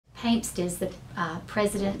PAEMST is the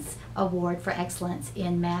President's Award for Excellence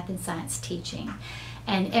in Math and Science Teaching.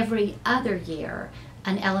 And every other year,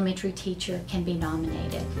 an elementary teacher can be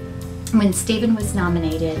nominated. When Stephen was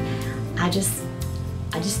nominated, I just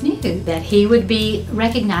knew that he would be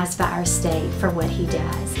recognized by our state for what he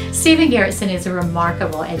does. Stephen Garretson is a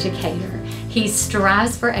remarkable educator. He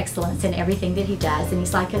strives for excellence in everything that he does, and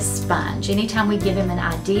he's like a sponge. Anytime we give him an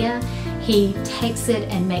idea, he takes it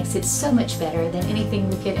and makes it so much better than anything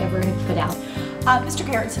we could ever have put out. Mr.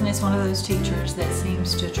 Garretson is one of those teachers that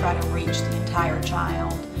seems to try to reach the entire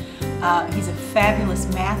child. He's a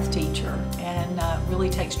fabulous math teacher and really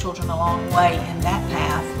takes children a long way in that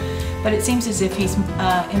path. But it seems as if he's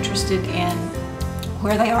interested in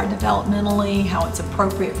where they are developmentally, how it's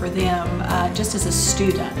appropriate for them, just as a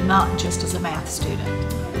student, not just as a math student.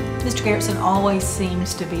 Mr. Garretson always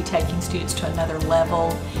seems to be taking students to another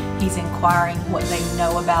level. He's inquiring what they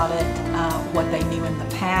know about it, what they knew in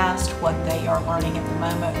the past, what they are learning at the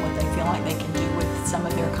moment, what they feel like they can do with some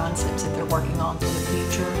of their concepts that they're working on for the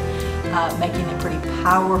future, making it pretty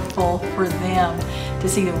powerful for them to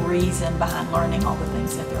see the reason behind learning all the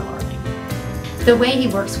things that they're learning. The way he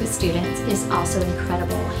works with students is also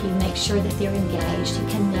incredible. He makes sure that they're engaged,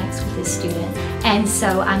 he connects with his students. And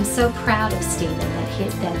so I'm so proud of Stephen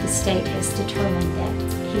that the state has determined that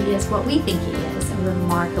he is what we think he is, a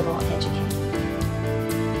remarkable educator.